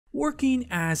Working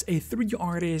as a 3D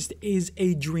artist is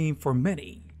a dream for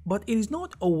many, but it is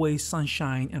not always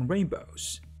sunshine and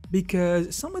rainbows,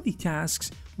 because some of the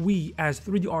tasks we as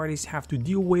 3D artists have to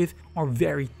deal with are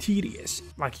very tedious,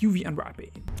 like UV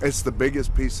unwrapping. It's the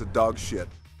biggest piece of dog shit.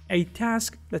 A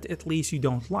task that at least you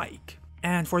don't like.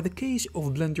 And for the case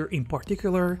of Blender in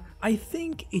particular, I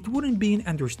think it wouldn't be an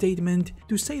understatement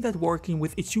to say that working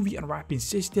with its UV unwrapping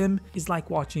system is like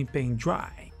watching paint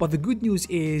dry. But the good news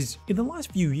is, in the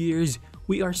last few years,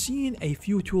 we are seeing a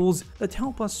few tools that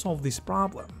help us solve this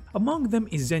problem. Among them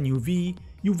is ZenUV,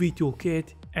 UV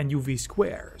Toolkit, and UV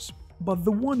Squares. But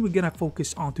the one we're gonna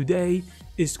focus on today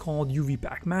is called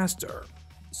UVpackMaster.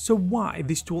 So why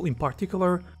this tool in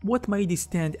particular, what made it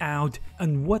stand out,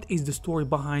 and what is the story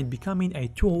behind becoming a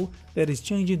tool that is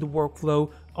changing the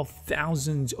workflow of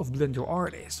thousands of Blender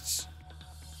artists?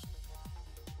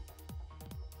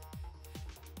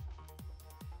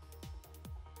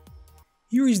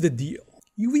 Here is the deal.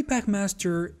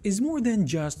 UVpackMaster is more than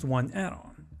just one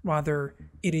add-on. Rather,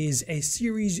 it is a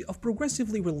series of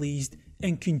progressively released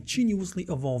and continuously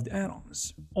evolved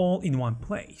add-ons, all in one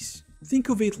place. Think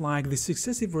of it like the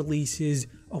successive releases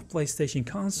of PlayStation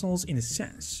consoles in a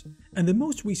sense, and the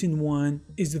most recent one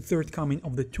is the third coming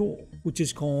of the tool, which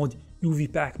is called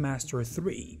UVpackMaster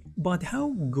 3. But how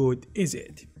good is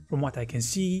it? From what I can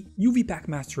see,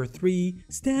 UVpackMaster 3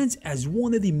 stands as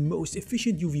one of the most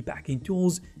efficient UV packing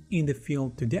tools in the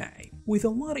field today, with a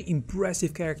lot of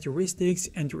impressive characteristics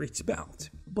under its belt.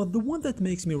 But the one that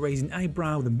makes me raise an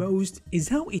eyebrow the most is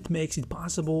how it makes it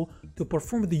possible to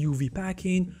perform the UV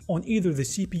packing on either the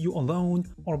CPU alone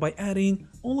or by adding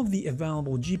all of the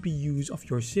available GPUs of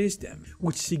your system,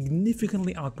 which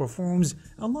significantly outperforms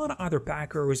a lot of other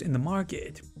packers in the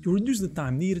market to reduce the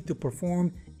time needed to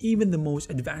perform even the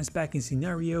most advanced packing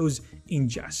scenarios in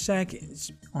just seconds.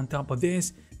 On top of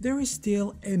this, there is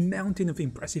still a mountain of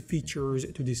impressive features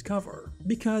to discover,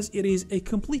 because it is a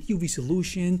complete UV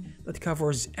solution that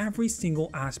covers every single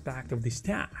aspect of this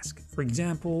task. For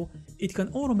example, it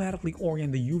can automatically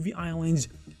orient the UV islands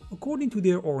according to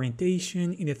their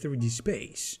orientation in the 3D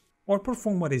space, or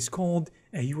perform what is called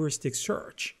a heuristic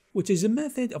search, which is a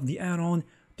method of the add-on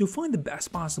to find the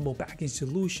best possible packing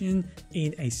solution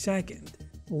in a second,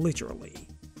 literally.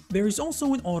 There is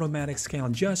also an automatic scale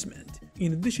adjustment,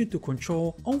 in addition to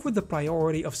control over the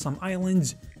priority of some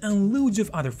islands and loads of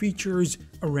other features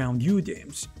around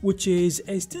UDIMs, which is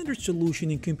a standard solution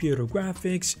in computer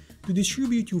graphics to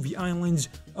distribute UV islands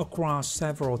across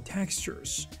several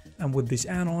textures. And with this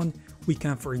add-on, we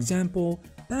can, for example,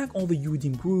 pack all the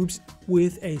UDIM groups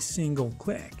with a single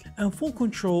click, and full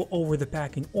control over the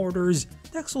packing orders,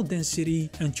 texel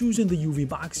density, and choosing the UV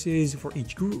boxes for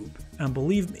each group. And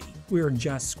believe me, we are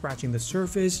just scratching the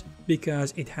surface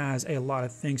because it has a lot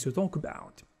of things to talk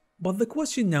about. But the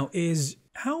question now is,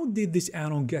 how did this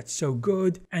add-on get so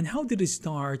good, and how did it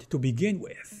start to begin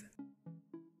with?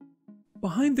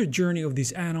 Behind the journey of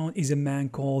this add-on is a man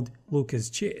called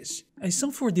Lucas Chiz, a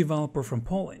software developer from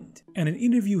Poland. In an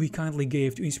interview he kindly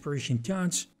gave to Inspiration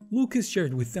Touch, Lucas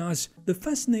shared with us the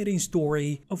fascinating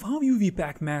story of how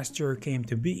UVpackMaster came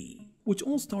to be, which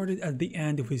all started at the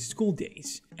end of his school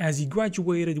days, as he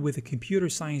graduated with a computer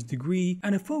science degree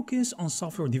and a focus on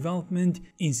software development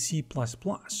in C++.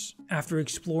 After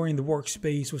exploring the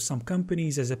workspace with some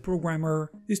companies as a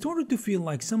programmer, he started to feel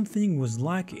like something was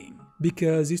lacking,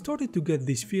 because he started to get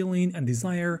this feeling and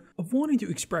desire of wanting to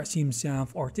express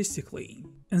himself artistically,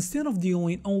 instead of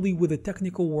dealing only with the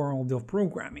technical world of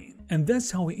programming. And that's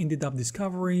how he ended up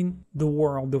discovering the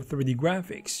world of 3D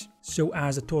graphics. So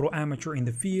as a total amateur in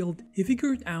the field, he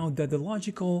figured out that the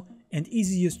logical and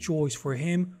easiest choice for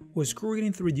him was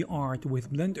creating 3D art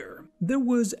with Blender. There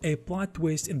was a plot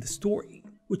twist in the story,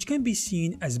 which can be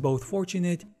seen as both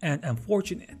fortunate and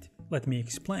unfortunate. Let me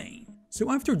explain. So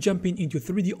after jumping into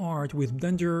 3D art with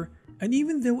Blender, and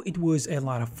even though it was a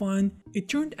lot of fun, it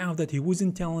turned out that he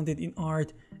wasn't talented in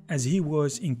art as he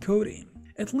was in coding,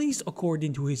 at least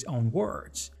according to his own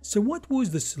words. So what was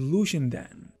the solution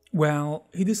then? Well,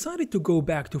 he decided to go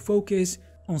back to focus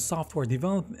on software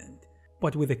development,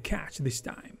 but with a catch this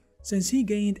time. Since he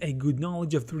gained a good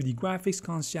knowledge of 3D graphics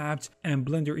concepts and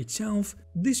Blender itself,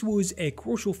 this was a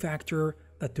crucial factor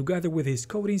that, together with his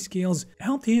coding skills,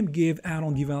 helped him give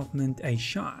add-on development a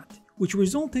shot, which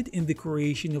resulted in the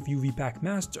creation of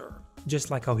UVpackMaster. Just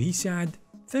like how he said,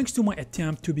 "Thanks to my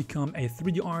attempt to become a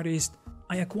 3D artist,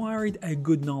 I acquired a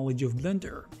good knowledge of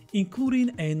Blender,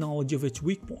 including a knowledge of its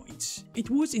weak points. It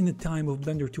was in the time of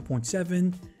Blender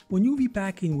 2.7 when UV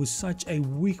packing was such a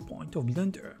weak point of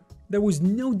Blender. There was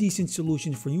no decent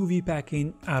solution for UV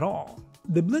packing at all.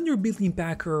 The Blender built-in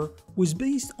packer was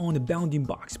based on a bounding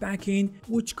box packaging,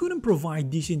 which couldn't provide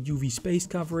decent UV space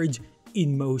coverage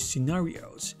in most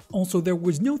scenarios. Also, there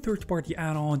was no third-party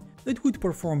add-on that would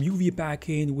perform UV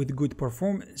packing with good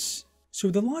performance. So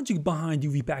the logic behind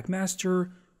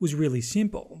UVpackMaster was really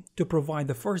simple, to provide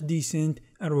the first decent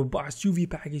and robust UV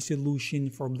packing solution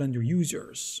for Blender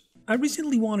users. I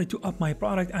recently wanted to up my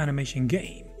product animation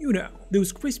game. You know,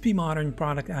 those crispy modern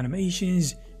product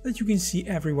animations that you can see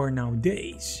everywhere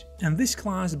nowadays. And this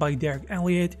class by Derek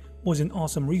Elliott was an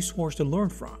awesome resource to learn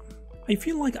from. I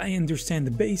feel like I understand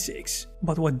the basics,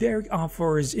 but what Derek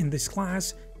offers in this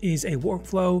class is a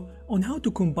workflow on how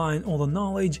to combine all the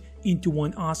knowledge into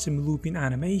one awesome looping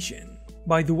animation.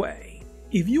 By the way,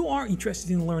 if you are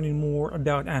interested in learning more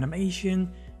about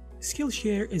animation,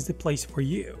 Skillshare is the place for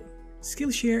you.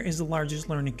 Skillshare is the largest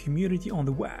learning community on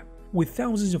the web, with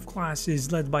thousands of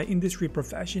classes led by industry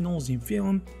professionals in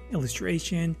film,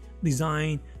 illustration,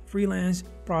 design, freelance,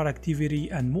 productivity,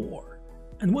 and more.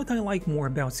 And what I like more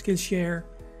about Skillshare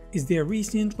is their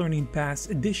recent Learning Paths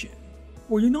edition,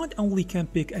 where you not only can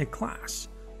pick a class,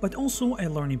 but also a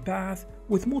learning path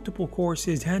with multiple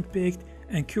courses handpicked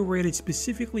and curated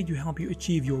specifically to help you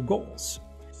achieve your goals.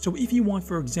 So if you want,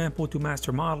 for example, to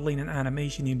master modeling and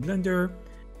animation in Blender,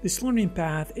 this learning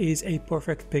path is a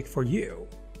perfect pick for you.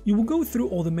 You will go through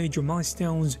all the major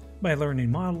milestones by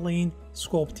learning modeling,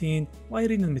 sculpting,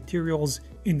 lighting and materials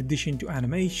in addition to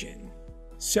animation.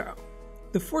 So,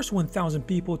 the first 1,000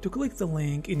 people to click the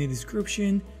link in the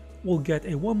description will get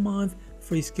a 1-month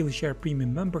free Skillshare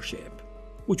Premium membership,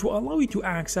 which will allow you to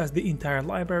access the entire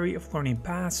library of learning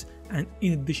paths and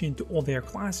in addition to all their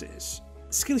classes.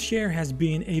 Skillshare has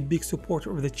been a big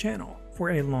supporter of the channel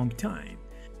for a long time,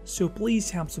 so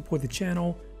please help support the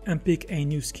channel and pick a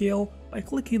new skill by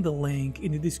clicking the link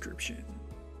in the description.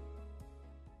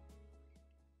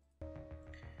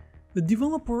 The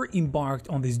developer embarked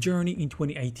on this journey in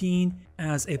 2018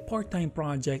 as a part-time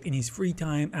project in his free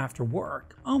time after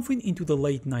work, often into the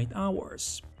late night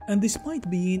hours. And despite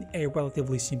being a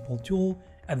relatively simple tool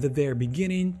at the very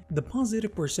beginning, the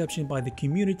positive perception by the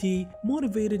community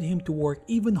motivated him to work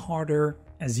even harder.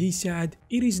 As he said,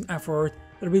 it is an effort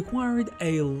that required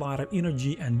a lot of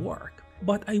energy and work,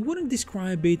 but I wouldn't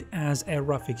describe it as a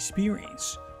rough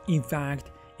experience. In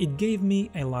fact, it gave me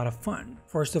a lot of fun.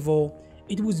 First of all,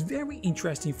 it was very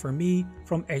interesting for me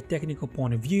from a technical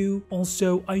point of view.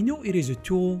 Also, I know it is a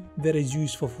tool that is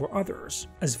useful for others.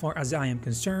 As far as I am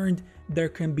concerned, there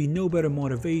can be no better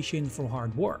motivation for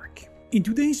hard work. In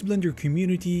today's Blender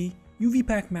community,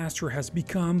 UVpackMaster has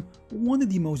become one of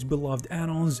the most beloved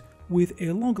add-ons with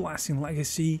a long-lasting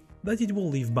legacy that it will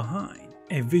leave behind,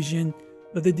 a vision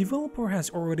that the developer has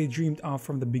already dreamed of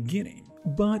from the beginning.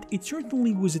 But it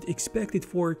certainly wasn't expected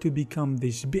for it to become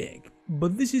this big.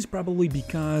 But this is probably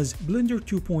because Blender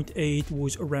 2.8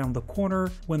 was around the corner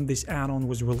when this add-on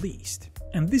was released.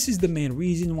 And this is the main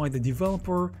reason why the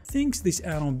developer thinks this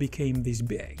add-on became this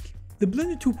big. The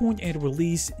Blender 2.8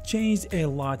 release changed a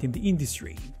lot in the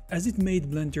industry, as it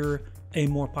made Blender a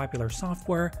more popular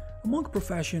software among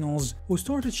professionals who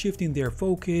started shifting their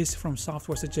focus from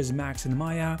software such as Max and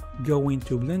Maya going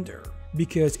to Blender,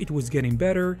 because it was getting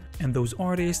better and those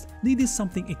artists needed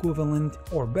something equivalent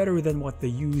or better than what they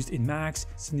used in Max,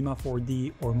 Cinema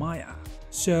 4D or Maya.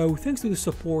 So thanks to the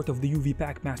support of the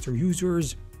UVpackMaster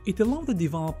users, it allowed the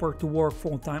developer to work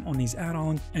full-time on his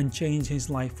add-on and change his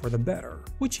life for the better,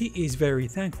 which he is very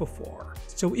thankful for.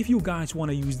 So if you guys want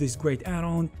to use this great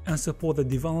add-on and support the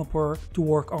developer to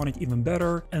work on it even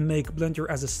better and make Blender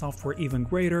as a software even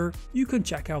greater, you can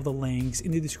check out the links in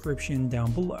the description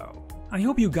down below. I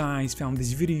hope you guys found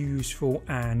this video useful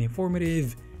and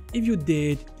informative. If you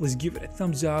did, please give it a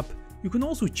thumbs up. You can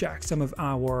also check some of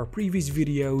our previous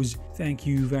videos. Thank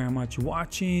you very much for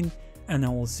watching, and I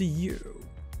will see you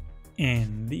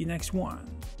in the next one.